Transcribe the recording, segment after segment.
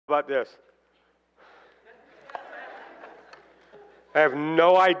About this. I have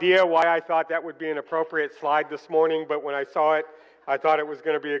no idea why I thought that would be an appropriate slide this morning, but when I saw it, I thought it was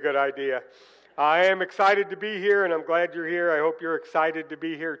going to be a good idea. I am excited to be here, and I'm glad you're here. I hope you're excited to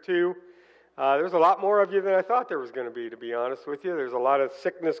be here too. There's a lot more of you than I thought there was going to be honest with you. There's a lot of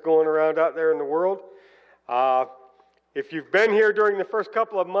sickness going around out there in the world. If you've been here during the first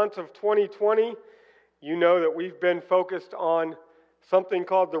couple of months of 2020, you know that we've been focused on something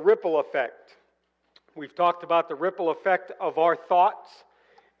called the ripple effect. We've talked about the ripple effect of our thoughts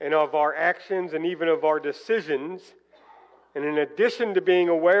and of our actions and even of our decisions. And in addition to being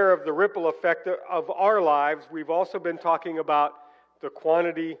aware of the ripple effect of our lives, we've also been talking about the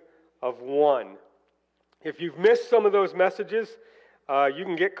quantity of one. If you've missed some of those messages, you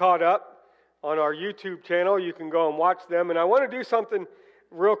can get caught up on our YouTube channel. You can go and watch them. And I want to do something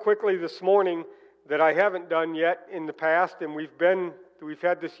real quickly this morning that I haven't done yet in the past, and we've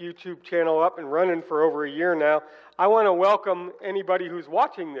had this YouTube channel up and running for over a year now. I want to welcome anybody who's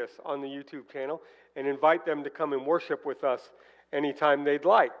watching this on the YouTube channel and invite them to come and worship with us anytime they'd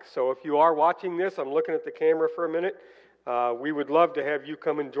like. So if you are watching this, I'm looking at the camera for a minute, we would love to have you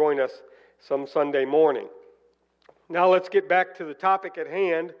come and join us some Sunday morning. Now let's get back to the topic at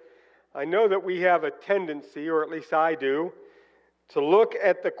hand. I know that we have a tendency, or at least I do, to look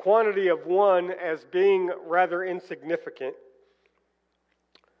at the quantity of one as being rather insignificant.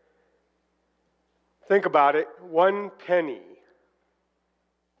 Think about it, 1 penny.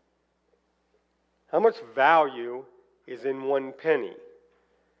 How much value is in 1 penny?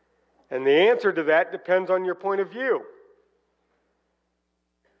 And the answer to that depends on your point of view.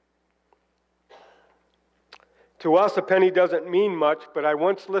 To us, a penny doesn't mean much, but I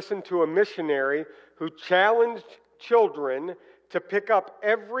once listened to a missionary who challenged children to pick up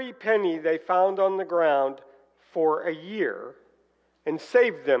every penny they found on the ground for a year and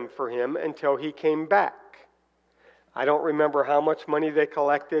saved them for him until he came back. I don't remember how much money they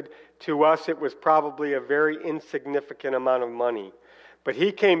collected. To us, it was probably a very insignificant amount of money. But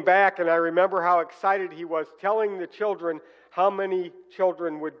he came back, and I remember how excited he was, telling the children how many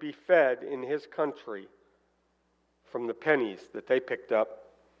children would be fed in his country from the pennies that they picked up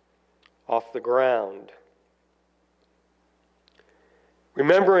off the ground.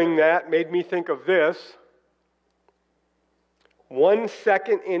 Remembering that made me think of this. 1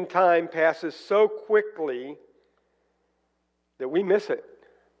 second in time passes so quickly that we miss it.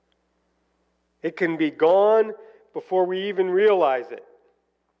 It can be gone before we even realize it.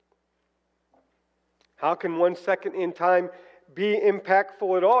 How can 1 second in time be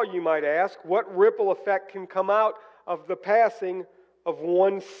impactful at all, you might ask? What ripple effect can come out of the passing of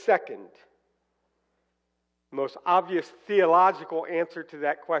 1 second? The most obvious theological answer to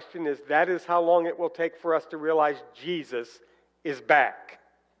that question is that is how long it will take for us to realize Jesus is back.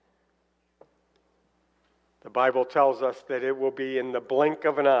 The Bible tells us that it will be in the blink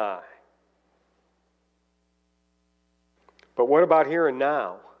of an eye. But what about here and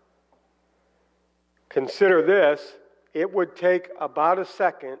now? Consider this. It would take about a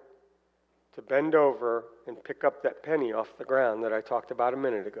second to bend over and pick up that penny off the ground that I talked about a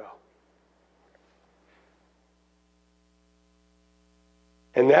minute ago.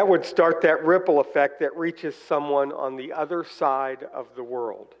 And that would start that ripple effect that reaches someone on the other side of the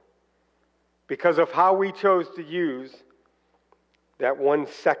world because of how we chose to use that 1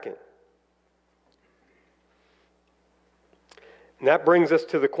 second. And that brings us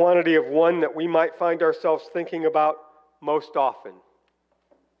to the quantity of one that we might find ourselves thinking about most often.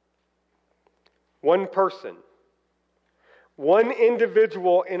 One person, one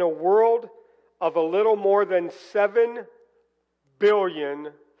individual in a world of a little more than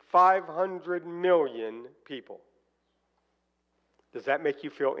 7,500,000,000 people. Does that make you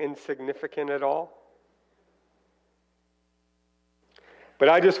feel insignificant at all? But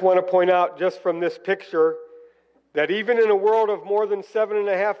I just want to point out just from this picture that even in a world of more than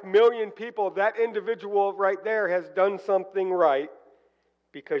 7.5 million people, that individual right there has done something right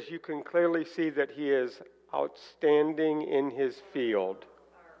because you can clearly see that he is outstanding in his field.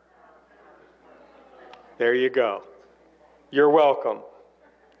 There you go. You're welcome.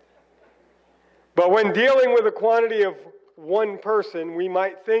 But when dealing with a quantity of one person, we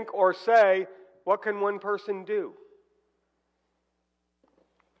might think or say, what can one person do?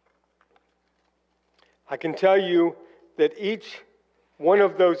 I can tell you that each one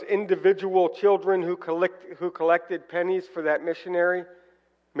of those individual children who collected pennies for that missionary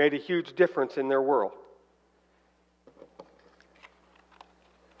made a huge difference in their world.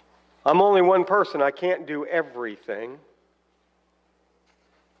 I'm only one person. I can't do everything.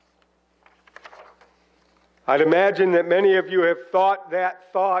 I'd imagine that many of you have thought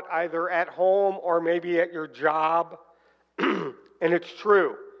that thought either at home or maybe at your job. And it's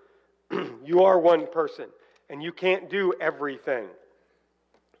true. You are one person, and you can't do everything.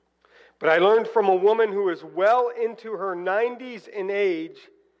 But I learned from a woman who is well into her 90s in age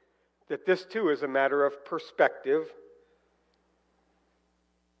that this too is a matter of perspective.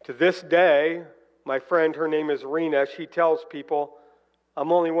 To this day, my friend, her name is Rena, she tells people,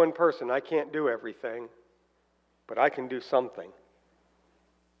 I'm only one person. I can't do everything, but I can do something.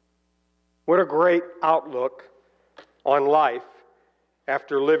 What a great outlook on life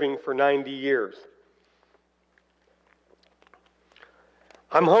after living for 90 years.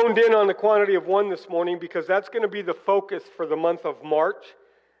 I'm honed in on the quantity of one this morning because that's going to be the focus for the month of March.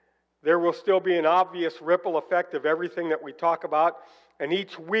 There will still be an obvious ripple effect of everything that we talk about, and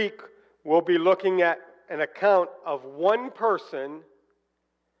each week we'll be looking at an account of one person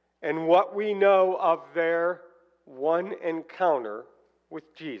and what we know of their one encounter with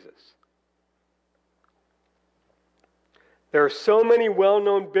Jesus. There are so many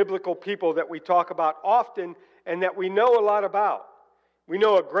well-known biblical people that we talk about often and that we know a lot about. We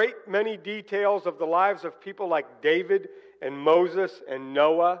know a great many details of the lives of people like David and Moses and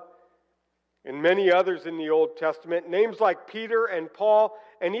Noah and many others in the Old Testament. Names like Peter and Paul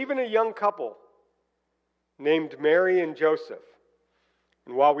and even a young couple named Mary and Joseph.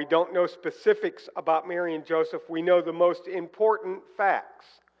 And while we don't know specifics about Mary and Joseph, we know the most important facts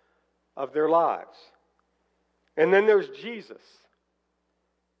of their lives. And then there's Jesus.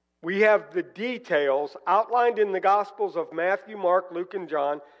 We have the details outlined in the Gospels of Matthew, Mark, Luke, and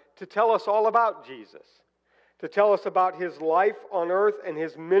John to tell us all about Jesus, to tell us about his life on earth and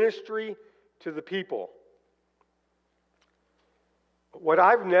his ministry to the people. What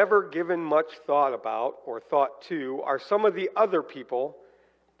I've never given much thought about or thought to are some of the other people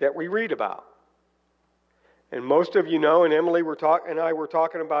that we read about. And most of you know, and Emily and I were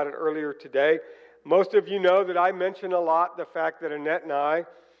talking about it earlier today, most of you know that I mention a lot the fact that Annette and I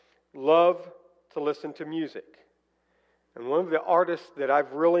love to listen to music. And one of the artists that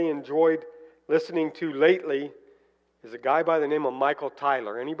I've really enjoyed listening to lately is a guy by the name of Michael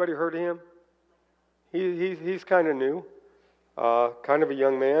Tyler. Anybody heard of him? He's kind of new, kind of a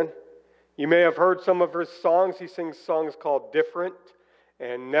young man. You may have heard some of his songs. He sings songs called Different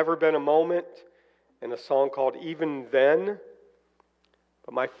and Never Been a Moment and a song called Even Then.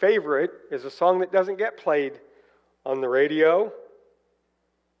 But my favorite is a song that doesn't get played on the radio,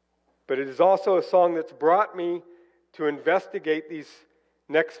 but it is also a song that's brought me to investigate these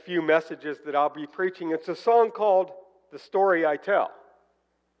next few messages that I'll be preaching. It's a song called The Story I Tell.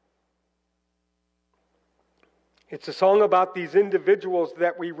 It's a song about these individuals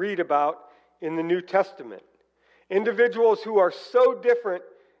that we read about in the New Testament. Individuals who are so different,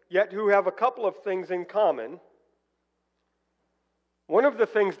 yet who have a couple of things in common. One of the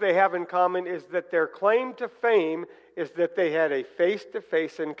things they have in common is that their claim to fame is that they had a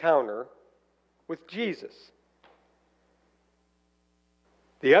face-to-face encounter with Jesus.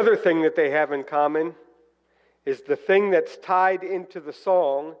 The other thing that they have in common is the thing that's tied into the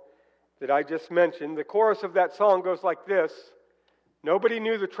song that I just mentioned. The chorus of that song goes like this: nobody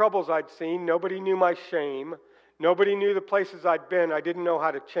knew the troubles I'd seen, nobody knew my shame, nobody knew the places I'd been, I didn't know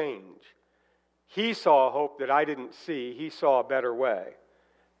how to change. He saw a hope that I didn't see, he saw a better way.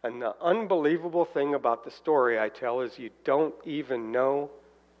 And the unbelievable thing about the story I tell is you don't even know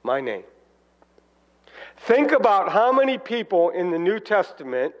my name. Think about how many people in the New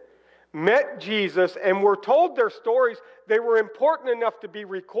Testament met Jesus and were told their stories. They were important enough to be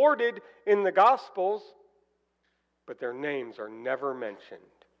recorded in the Gospels, but their names are never mentioned.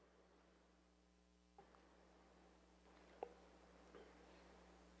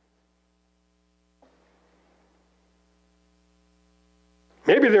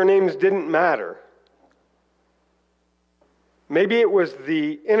 Maybe their names didn't matter. Maybe it was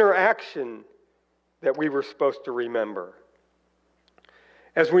the interaction that we were supposed to remember.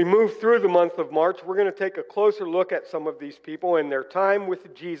 As we move through the month of March, we're going to take a closer look at some of these people and their time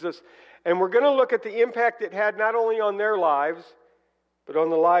with Jesus, and we're going to look at the impact it had not only on their lives, but on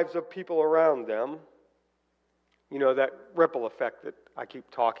the lives of people around them. You know, that ripple effect that I keep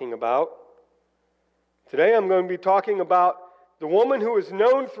talking about. Today I'm going to be talking about the woman who is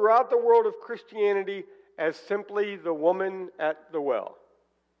known throughout the world of Christianity as simply the woman at the well.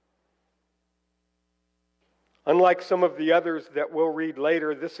 Unlike some of the others that we'll read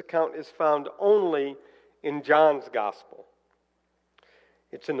later, this account is found only in John's Gospel.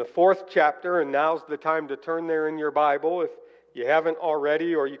 It's in the 4th chapter, and now's the time to turn there in your Bible if you haven't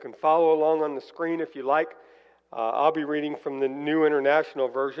already, or you can follow along on the screen if you like. I'll be reading from the New International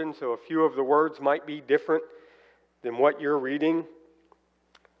Version, so a few of the words might be different than what you're reading.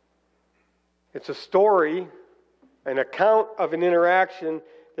 It's a story, an account of an interaction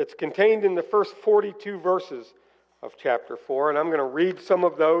that's contained in the first 42 verses of chapter 4, and I'm going to read some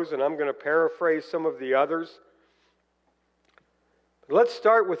of those, and I'm going to paraphrase some of the others. Let's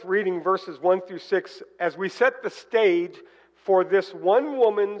start with reading verses 1 through 6 as we set the stage for this one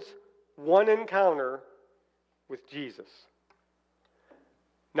woman's one encounter with Jesus.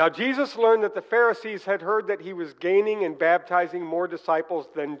 Now Jesus learned that the Pharisees had heard that he was gaining and baptizing more disciples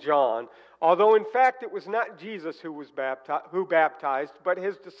than John, although in fact it was not Jesus who baptized, but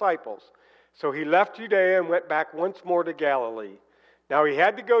his disciples. So he left Judea and went back once more to Galilee. Now he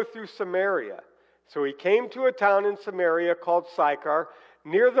had to go through Samaria. So he came to a town in Samaria called Sychar,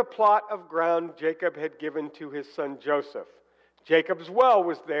 near the plot of ground Jacob had given to his son Joseph. Jacob's well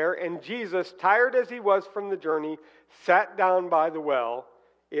was there, and Jesus, tired as he was from the journey, sat down by the well.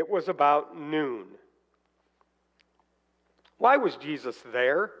 It was about noon. Why was Jesus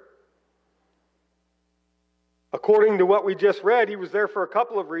there? According to what we just read, he was there for a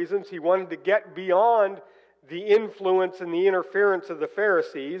couple of reasons. He wanted to get beyond the influence and the interference of the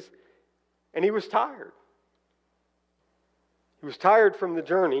Pharisees, and he was tired. He was tired from the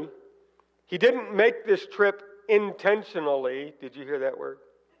journey. He didn't make this trip intentionally. Did you hear that word?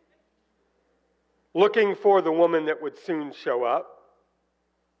 Looking for the woman that would soon show up.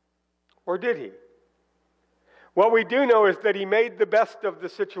 Or did he? What we do know is that he made the best of the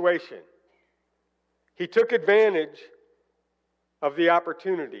situation. He took advantage of the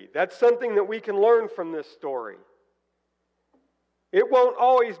opportunity. That's something that we can learn from this story. It won't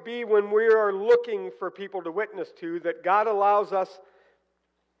always be when we are looking for people to witness to that God allows us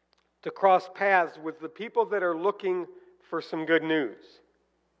to cross paths with the people that are looking for some good news.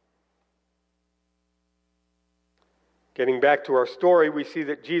 Getting back to our story, we see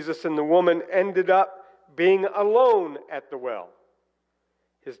that Jesus and the woman ended up being alone at the well.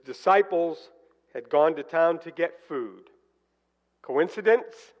 His disciples had gone to town to get food.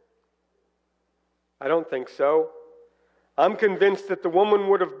 Coincidence? I don't think so. I'm convinced that the woman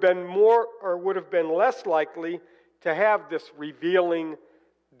would have been less likely to have this revealing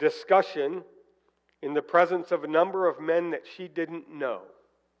discussion in the presence of a number of men that she didn't know.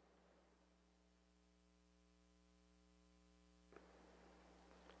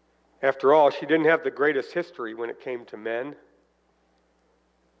 After all, she didn't have the greatest history when it came to men.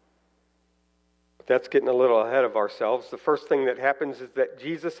 But that's getting a little ahead of ourselves. The first thing that happens is that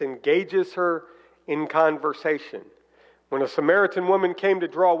Jesus engages her in conversation. When a Samaritan woman came to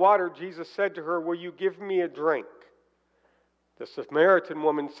draw water, Jesus said to her, "Will you give me a drink?" The Samaritan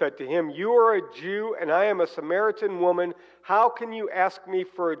woman said to him, "You are a Jew and I am a Samaritan woman. How can you ask me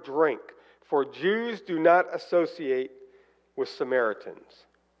for a drink? For Jews do not associate with Samaritans."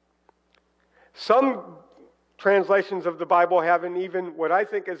 Some translations of the Bible have what I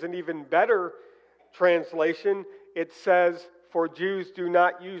think is an even better translation. It says, "For Jews do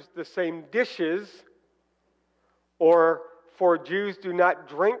not use the same dishes," or "For Jews do not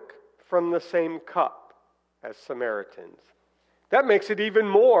drink from the same cup as Samaritans." That makes it even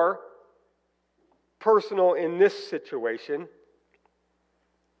more personal in this situation.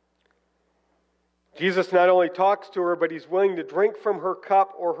 Jesus not only talks to her, but he's willing to drink from her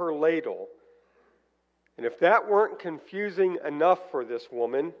cup or her ladle. And if that weren't confusing enough for this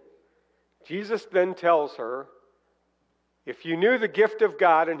woman, Jesus then tells her, if you knew the gift of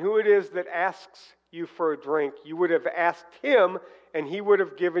God and who it is that asks you for a drink, you would have asked him and he would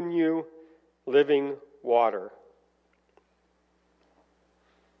have given you living water.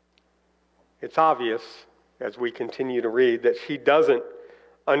 It's obvious as we continue to read that she doesn't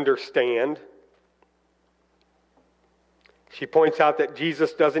understand. She points out that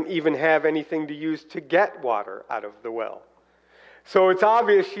Jesus doesn't even have anything to use to get water out of the well. So it's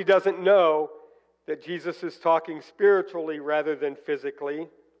obvious she doesn't know that Jesus is talking spiritually rather than physically.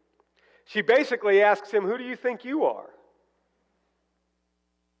 She basically asks him, "Who do you think you are?"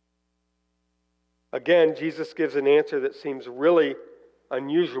 Again, Jesus gives an answer that seems really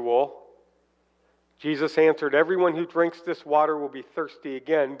unusual. Jesus answered, "Everyone who drinks this water will be thirsty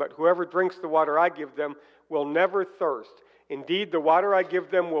again, but whoever drinks the water I give them will never thirst. Indeed, the water I give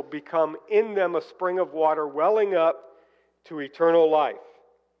them will become in them a spring of water welling up to eternal life."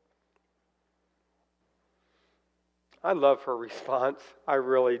 I love her response. I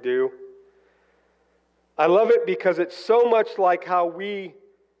really do. I love it because it's so much like how we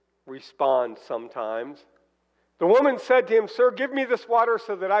respond sometimes. The woman said to him, "Sir, give me this water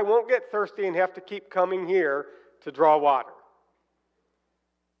so that I won't get thirsty and have to keep coming here to draw water."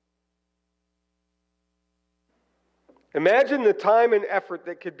 Imagine the time and effort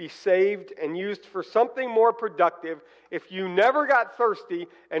that could be saved and used for something more productive if you never got thirsty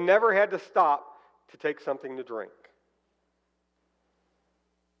and never had to stop to take something to drink.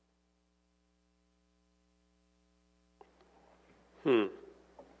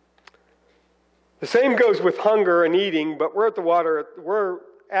 The same goes with hunger and eating, but we're at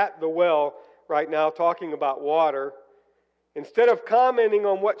the well right now talking about water. Instead of commenting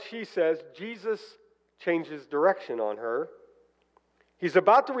on what she says, Jesus changes direction on her. He's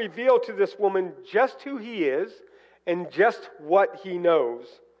about to reveal to this woman just who he is and just what he knows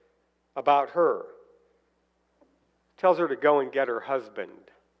about her. Tells her to go and get her husband.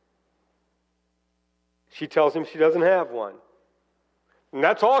 She tells him she doesn't have one. And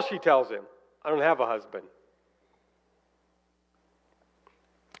that's all she tells him. I don't have a husband.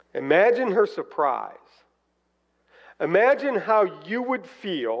 Imagine her surprise. Imagine how you would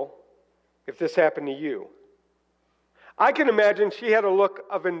feel if this happened to you. I can imagine she had a look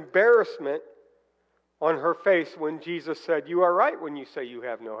of embarrassment on her face when Jesus said, "You are right when you say you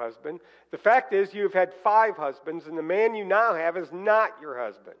have no husband. The fact is you have had 5 husbands, and the man you now have is not your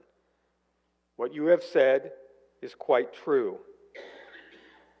husband. What you have said is quite true."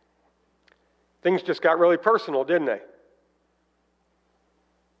 Things just got really personal, didn't they?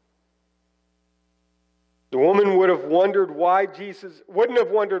 The woman wouldn't have wondered why Jesus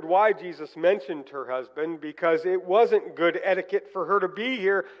mentioned her husband, because it wasn't good etiquette for her to be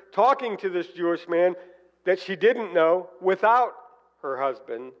here talking to this Jewish man that she didn't know without her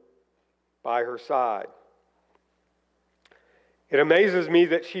husband by her side. It amazes me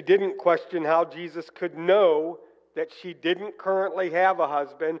that she didn't question how Jesus could know that she didn't currently have a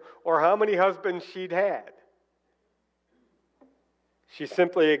husband or how many husbands she'd had. She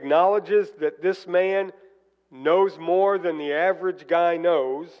simply acknowledges that this man knows more than the average guy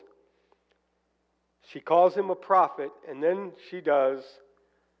knows. She calls him a prophet, and then she does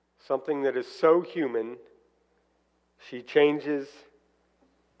something that is so human. She changes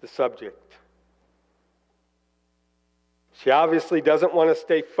the subject. She obviously doesn't want to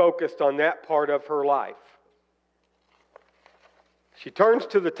stay focused on that part of her life. She turns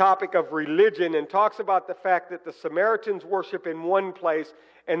to the topic of religion and talks about the fact that the Samaritans worship in one place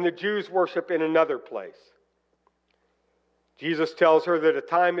and the Jews worship in another place. Jesus tells her that a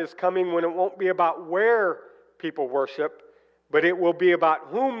time is coming when it won't be about where people worship, but it will be about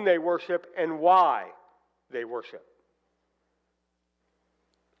whom they worship and why they worship.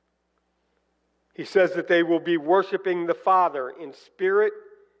 He says that they will be worshiping the Father in spirit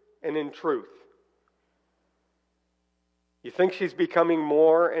and in truth. You think she's becoming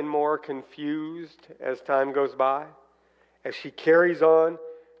more and more confused as time goes by? As she carries on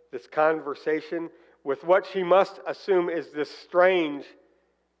this conversation with what she must assume is this strange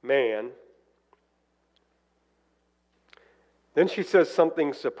man. Then she says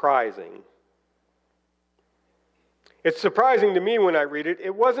something surprising. It's surprising to me when I read it.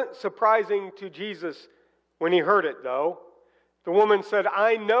 It wasn't surprising to Jesus when he heard it, though. The woman said,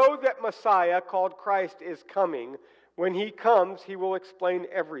 "I know that Messiah, called Christ, is coming. When he comes, he will explain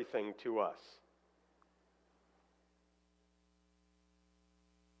everything to us."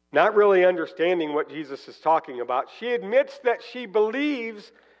 Not really understanding what Jesus is talking about, she admits that she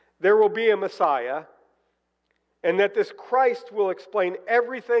believes there will be a Messiah and that this Christ will explain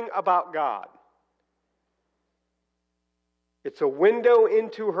everything about God. It's a window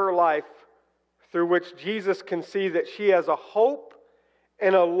into her life through which Jesus can see that she has a hope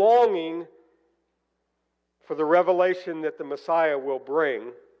and a longing for the revelation that the Messiah will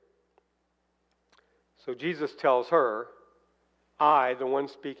bring. So Jesus tells her, "I, the one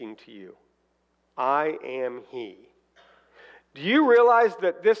speaking to you, I am he." Do you realize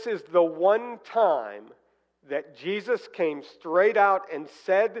that this is the one time that Jesus came straight out and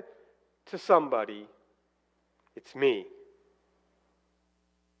said to somebody, "It's me"?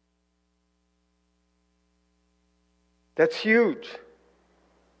 That's huge.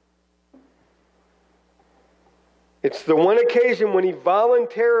 It's the one occasion when he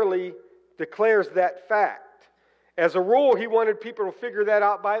voluntarily declares that fact. As a rule, he wanted people to figure that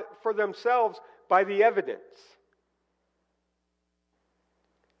out for themselves by the evidence.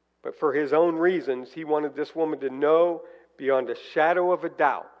 But for his own reasons, he wanted this woman to know beyond a shadow of a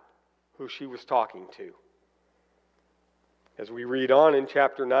doubt who she was talking to. As we read on in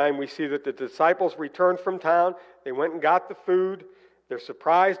chapter 9, we see that the disciples returned from town. They went and got the food. They're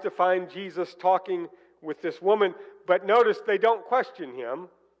surprised to find Jesus talking with this woman, but notice they don't question him.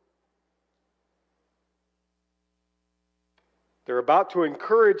 They're about to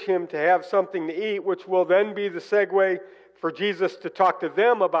encourage him to have something to eat, which will then be the segue for Jesus to talk to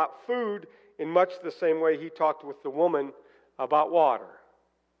them about food in much the same way he talked with the woman about water,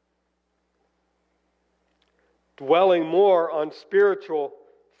 dwelling more on spiritual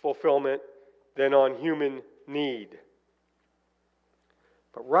fulfillment than on human need.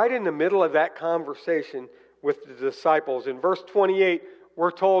 But right in the middle of that conversation with the disciples, in verse 28,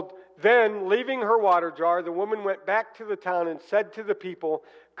 we're told, "Then, leaving her water jar, the woman went back to the town and said to the people,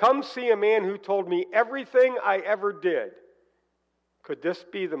 'Come see a man who told me everything I ever did.' Could this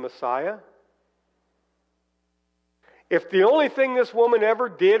be the Messiah?" If the only thing this woman ever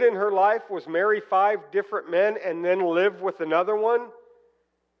did in her life was marry 5 different men and then live with another one,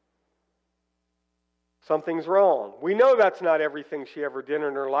 something's wrong. We know that's not everything she ever did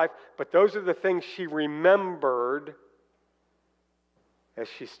in her life, but those are the things she remembered as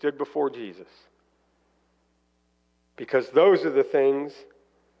she stood before Jesus. Because those are the things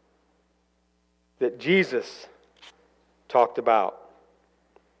that Jesus talked about.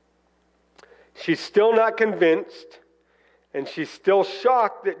 She's still not convinced, and she's still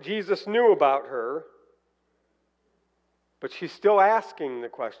shocked that Jesus knew about her, but she's still asking the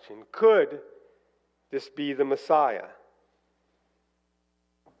question, could this be the Messiah?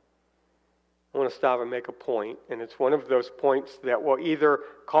 I want to stop and make a point, and it's one of those points that will either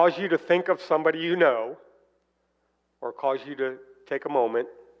cause you to think of somebody you know or cause you to take a moment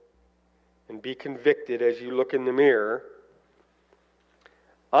and be convicted as you look in the mirror.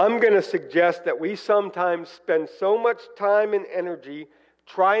 I'm going to suggest that we sometimes spend so much time and energy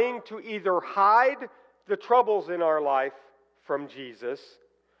trying to either hide the troubles in our life from Jesus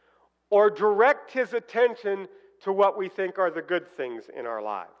or direct his attention to what we think are the good things in our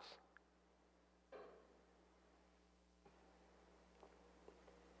lives.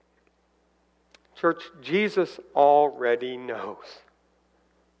 Church, Jesus already knows.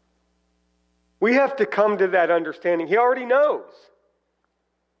 We have to come to that understanding. He already knows.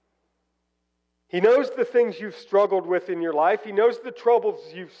 He knows the things you've struggled with in your life. He knows the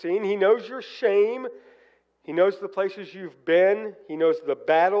troubles you've seen. He knows your shame. He knows the places you've been. He knows the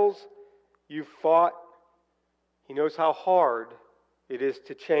battles you've fought. He knows how hard it is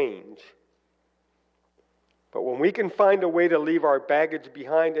to change. But when we can find a way to leave our baggage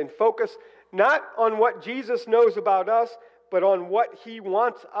behind and focus not on what Jesus knows about us, but on what he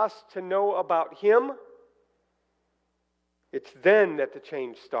wants us to know about him, it's then that the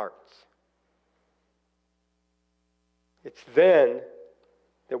change starts. It's then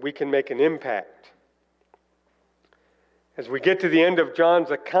that we can make an impact. As we get to the end of John's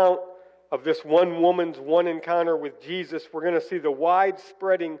account of this one woman's one encounter with Jesus, we're going to see the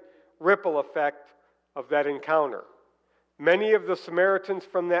wide-spreading ripple effect of that encounter. Many of the Samaritans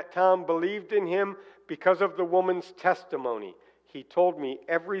from that town believed in him because of the woman's testimony. He told me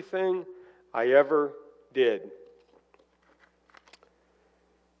everything I ever did.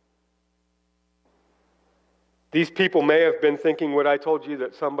 These people may have been thinking what I told you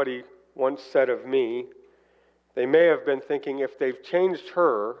that somebody once said of me. They may have been thinking, if they've changed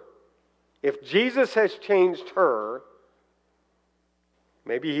her, if Jesus has changed her,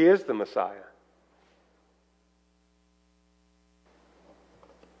 maybe he is the Messiah.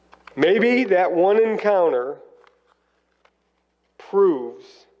 Maybe that one encounter proves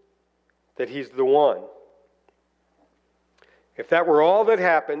that he's the one. If that were all that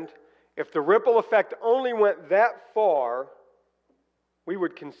happened, if the ripple effect only went that far, we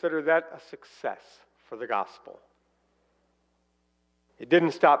would consider that a success for the gospel. It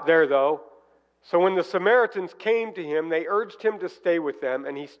didn't stop there, though. So when the Samaritans came to him, they urged him to stay with them,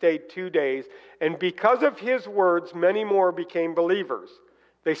 and he stayed 2 days. And because of his words, many more became believers.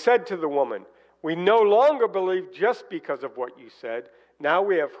 They said to the woman, "We no longer believe just because of what you said. Now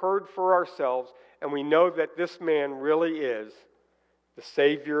we have heard for ourselves, and we know that this man really is the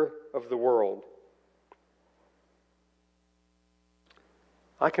Savior of the world."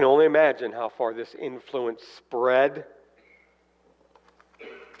 I can only imagine how far this influence spread.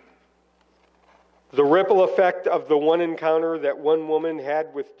 The ripple effect of the one encounter that one woman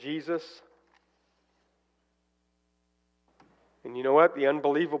had with Jesus. And you know what? The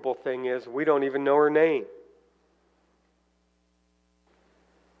unbelievable thing is we don't even know her name.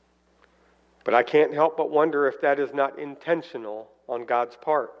 But I can't help but wonder if that is not intentional on God's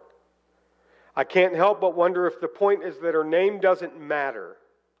part. I can't help but wonder if the point is that her name doesn't matter.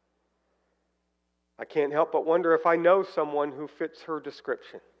 I can't help but wonder if I know someone who fits her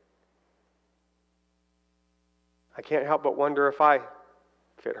description. I can't help but wonder if I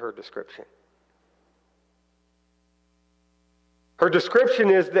fit her description. Her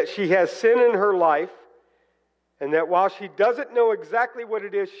description is that she has sin in her life, and that while she doesn't know exactly what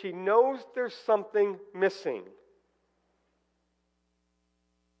it is, she knows there's something missing.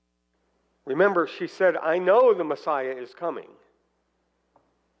 Remember, she said, I know the Messiah is coming.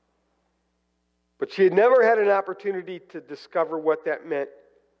 But she had never had an opportunity to discover what that meant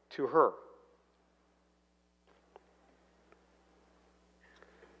to her.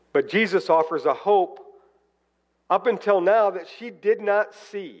 But Jesus offers a hope up until now that she did not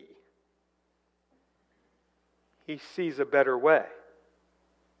see. He sees a better way.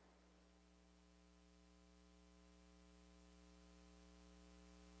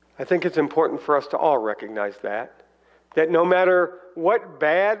 I think it's important for us to all recognize that no matter what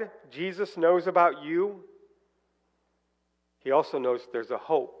bad Jesus knows about you, He also knows there's a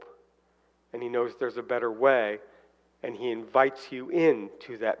hope, and He knows there's a better way, and He invites you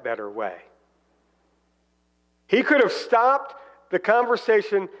into that better way. He could have stopped the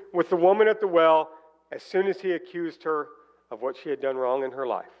conversation with the woman at the well as soon as He accused her of what she had done wrong in her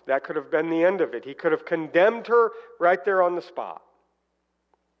life. That could have been the end of it. He could have condemned her right there on the spot.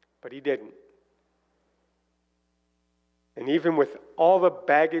 But He didn't. And even with all the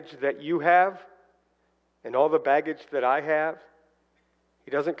baggage that you have and all the baggage that I have,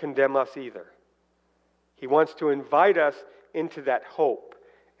 He doesn't condemn us either. He wants to invite us into that hope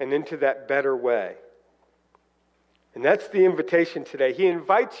and into that better way. And that's the invitation today. He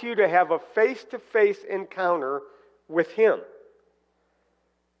invites you to have a face-to-face encounter with Him.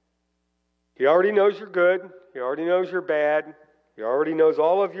 He already knows you're good. He already knows you're bad. He already knows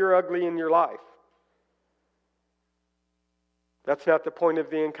all of your ugly in your life. That's not the point of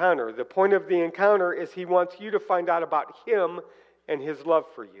the encounter. The point of the encounter is He wants you to find out about Him and His love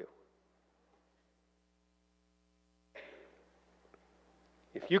for you.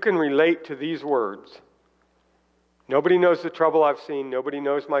 If you can relate to these words, nobody knows the trouble I've seen, nobody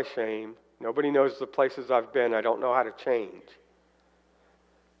knows my shame, nobody knows the places I've been, I don't know how to change.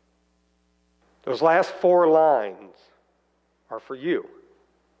 Those last 4 lines are for you.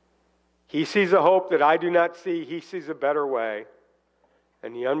 He sees a hope that I do not see. He sees a better way.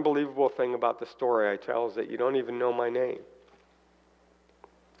 And the unbelievable thing about the story I tell is that you don't even know my name.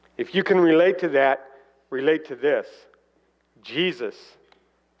 If you can relate to that, relate to this. Jesus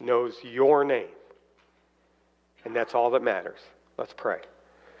knows your name. And that's all that matters. Let's pray.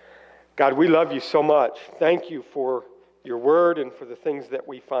 God, we love you so much. Thank you for your word and for the things that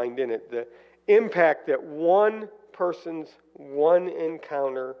we find in it. The impact that one person's one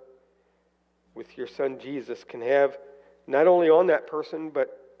encounter with your Son Jesus can have not only on that person,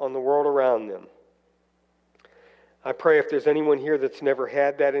 but on the world around them. I pray if there's anyone here that's never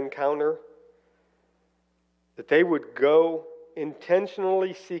had that encounter, that they would go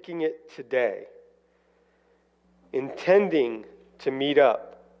intentionally seeking it today, intending to meet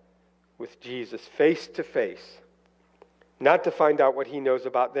up with Jesus face to face, not to find out what He knows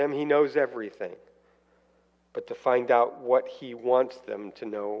about them. He knows everything. But to find out what He wants them to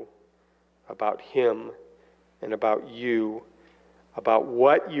know about Him and about you, about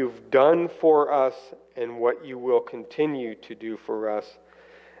what you've done for us and what you will continue to do for us,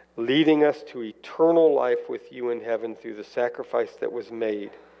 leading us to eternal life with you in heaven through the sacrifice that was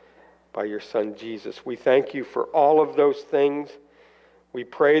made by your Son Jesus. We thank you for all of those things. We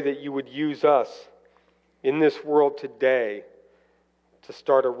pray that you would use us in this world today to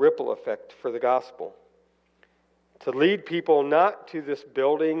start a ripple effect for the gospel, to lead people not to this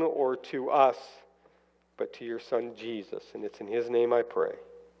building or to us, but to your Son Jesus. And it's in His name I pray.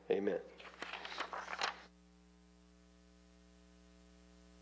 Amen.